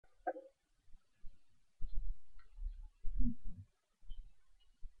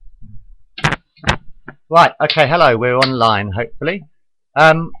Right, okay, hello, we're online, hopefully.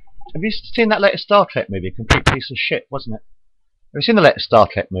 Have you seen that latest Star Trek movie? A complete piece of shit, wasn't it? Have you seen the latest Star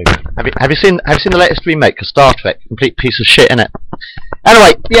Trek movie? Have you seen the latest remake of Star Trek? Complete piece of shit, innit?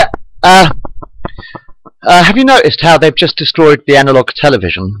 Anyway, yeah, have you noticed how they've just destroyed the analog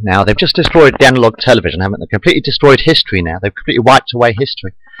television now? They've just destroyed the analog television, haven't they? Completely destroyed history now. They've completely wiped away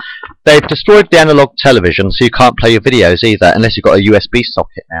history. They've destroyed the analog television, so you can't play your videos either, unless you've got a USB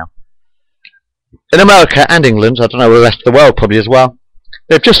socket now. In America and England, I don't know, the rest of the world probably as well,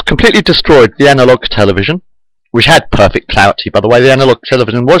 they've just completely destroyed the analog television, which had perfect clarity, by the way. The analog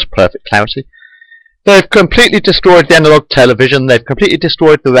television was perfect clarity. They've completely destroyed the analog television, they've completely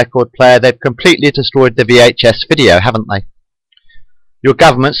destroyed the record player, they've completely destroyed the VHS video, haven't they? Your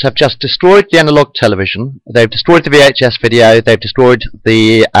governments have just destroyed the analog television, they've destroyed the VHS video, they've destroyed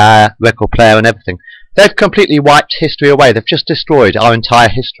the record player and everything. They've completely wiped history away, they've just destroyed our entire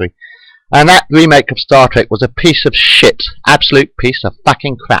history. And that remake of Star Trek was a piece of shit, absolute piece of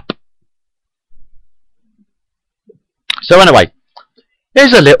fucking crap. So anyway,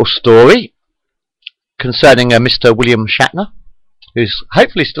 here's a little story concerning Mr. William Shatner, who's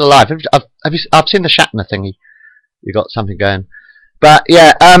hopefully still alive. I've seen the Shatner thingy. You got something going, but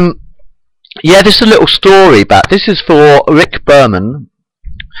yeah, yeah. This is a little story, but this is for Rick Berman.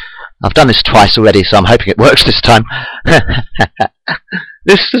 I've done this twice already, so I'm hoping it works this time.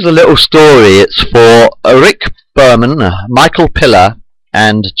 This is a little story. It's for Rick Berman, Michael Piller,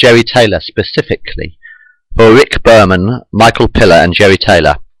 and Jerry Taylor specifically. For Rick Berman, Michael Piller, and Jerry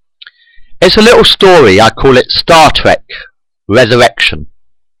Taylor. It's a little story. I call it Star Trek Ressurection.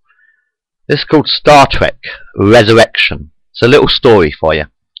 This is called Star Trek Ressurection. It's a little story for you.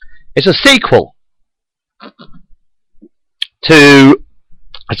 It's a sequel to.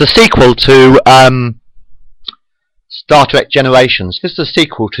 It's a sequel to Star Trek Generations. This is a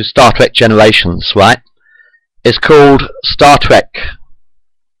sequel to Star Trek Generations, right? It's called Star Trek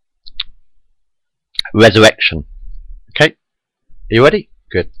Ressurection. Okay? Are you ready?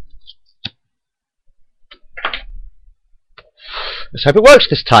 Good. Let's hope it works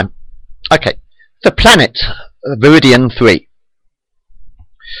this time. Okay. The planet Viridian 3.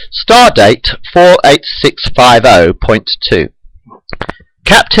 Stardate 48650.2.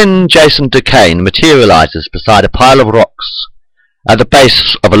 Captain Jason Duquesne materializes beside a pile of rocks at the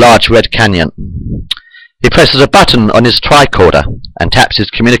base of a large red canyon. He presses a button on his tricorder and taps his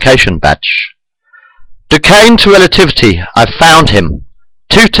communication badge. Duquesne to relativity, I've found him.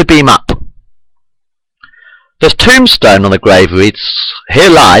 2 to beam up. The tombstone on the grave reads, Here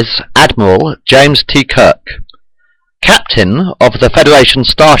lies Admiral James T. Kirk, Captain of the Federation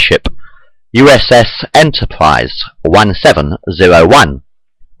starship USS Enterprise 1701.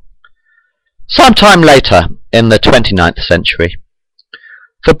 Sometime later, in the 29th century,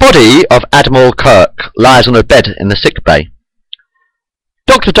 the body of Admiral Kirk lies on a bed in the sick bay.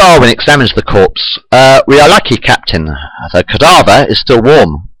 Dr. Darwin examines the corpse. We are lucky, Captain. The cadaver is still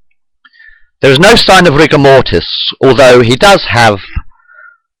warm. There is no sign of rigor mortis, although he does have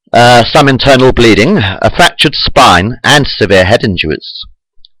some internal bleeding, a fractured spine, and severe head injuries.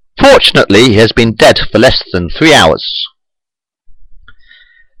 Fortunately, he has been dead for less than 3 hours.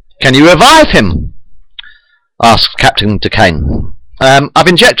 Can you revive him? Asks Captain Duquesne. I've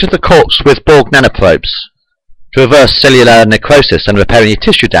injected the corpse with Borg nanoprobes to reverse cellular necrosis and repair any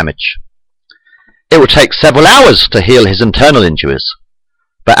tissue damage. It will take several hours to heal his internal injuries,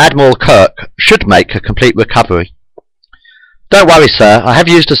 but Admiral Kirk should make a complete recovery. Don't worry, sir, I have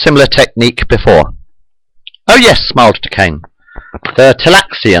used a similar technique before. Oh yes, smiled Duquesne. The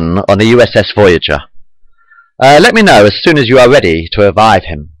Talaxian on the USS Voyager. Let me know as soon as you are ready to revive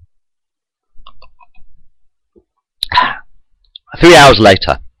him. 3 hours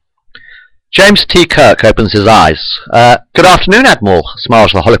later. James T. Kirk opens his eyes. Good afternoon, Admiral,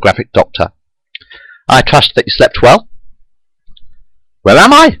 smiles the holographic doctor. I trust that you slept well? Where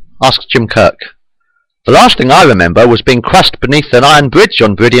am I? Asks Jim Kirk. The last thing I remember was being crushed beneath an iron bridge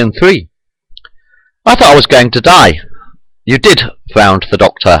on Viridian 3. I thought I was going to die. You did, frowned the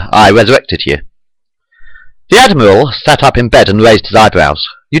doctor. I resurrected you. The Admiral sat up in bed and raised his eyebrows.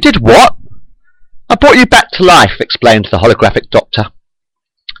 You did what? I brought you back to life, explained the holographic doctor.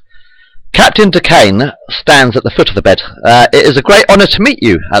 Captain Duquesne stands at the foot of the bed. It is a great honour to meet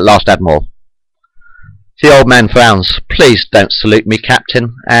you at last, Admiral. The old man frowns. Please don't salute me,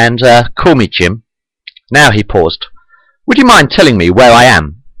 Captain, and call me Jim. Now he paused. Would you mind telling me where I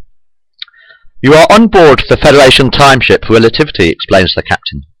am? You are on board the Federation timeship Relativity, explains the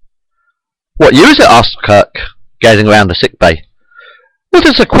captain. What year is it? Asked Kirk, gazing around the sick bay. Well,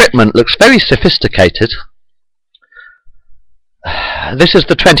 this equipment looks very sophisticated. This is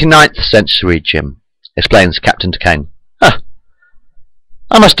the 29th century, Jim. explains Captain Duquesne. Huh.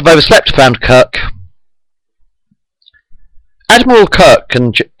 I must have overslept, frowned Kirk. Admiral Kirk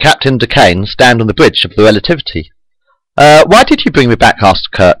and Captain Duquesne stand on the bridge of the Relativity. Why did you bring me back?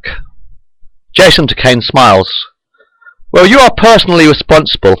 Asked Kirk. Jason Duquesne smiles. Well, you are personally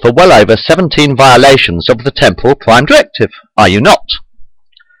responsible for well over 17 violations of the Temporal Prime Directive, are you not?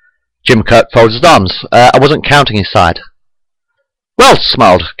 Jim Kirk folds his arms. I wasn't counting, he sighed. Well,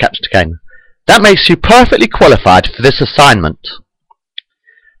 smiled Captain Duquesne, that makes you perfectly qualified for this assignment.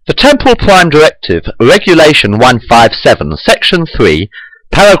 The Temporal Prime Directive, Regulation 157, Section 3,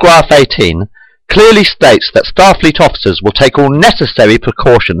 Paragraph 18, clearly states that Starfleet officers will take all necessary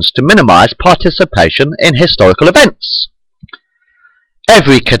precautions to minimize participation in historical events.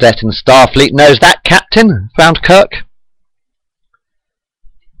 Every cadet in Starfleet knows that, Captain, frowned Kirk.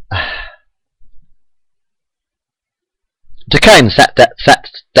 Duquesne sat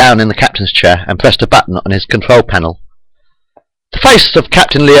down in the captain's chair and pressed a button on his control panel. The face of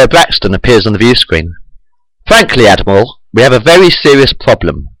Captain Leo Braxton appears on the view screen. Frankly, Admiral, we have a very serious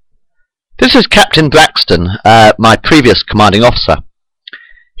problem. This is Captain Braxton, my previous commanding officer.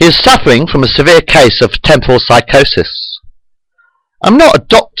 He is suffering from a severe case of temporal psychosis. I'm not a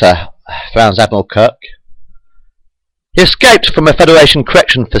doctor, frowns Admiral Kirk. He escaped from a Federation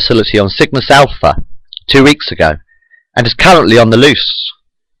correction facility on Cygnus Alpha 2 weeks ago, and is currently on the loose.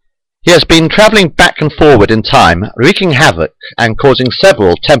 He has been travelling back and forward in time, wreaking havoc and causing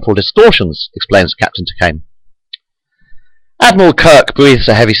several temporal distortions, explains Captain Duquesne. Admiral Kirk breathes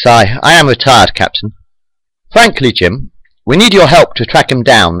a heavy sigh. I am retired, Captain. Frankly, Jim, we need your help to track him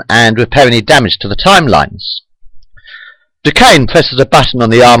down and repair any damage to the timelines. Duquesne presses a button on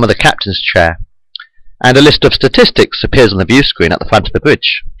the arm of the captain's chair, and a list of statistics appears on the view screen at the front of the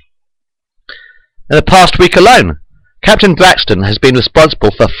bridge. In the past week alone, Captain Braxton has been responsible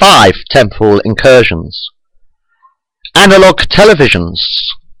for 5 temporal incursions. Analog televisions,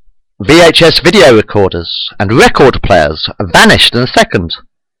 VHS video recorders, and record players vanished in a second.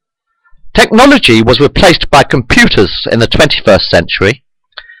 Technology was replaced by computers in the 21st century,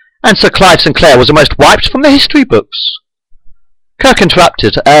 and Sir Clive Sinclair was almost wiped from the history books. Kirk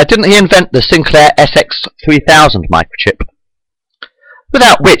interrupted. Didn't he invent the Sinclair SX3000 microchip?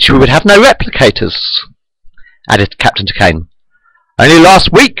 Without which we would have no replicators, added Captain Duquesne. Only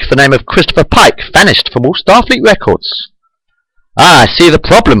last week the name of Christopher Pike vanished from all Starfleet records. Ah, I see the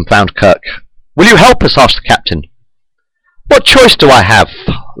problem, frowned Kirk. Will you help us? Asked the captain. What choice do I have?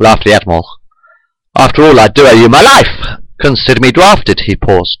 Laughed the Admiral. After all, I do owe you my life. Consider me drafted, he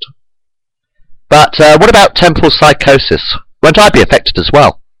paused. But what about temporal psychosis? Won't I be affected as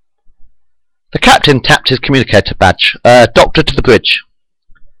well? The captain tapped his communicator badge. Doctor to the bridge.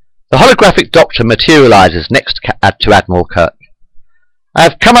 The holographic doctor materializes next to Admiral Kirk. I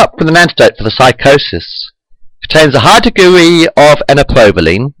have come up with an antidote for the psychosis. It contains a high degree of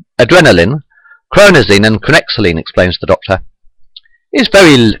enoprovaline, adrenaline, chronazine and crenexaline, explains the doctor. He's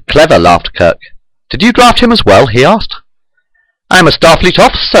very clever, laughed Kirk. Did you draft him as well? He asked. I am a Starfleet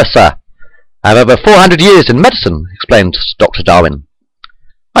officer, sir. I have over 400 years in medicine, explained Dr. Darwin.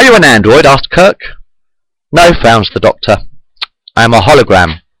 Are you an android? Asked Kirk. No, frowns the doctor. I am a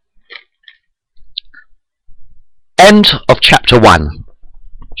hologram. End of Chapter 1.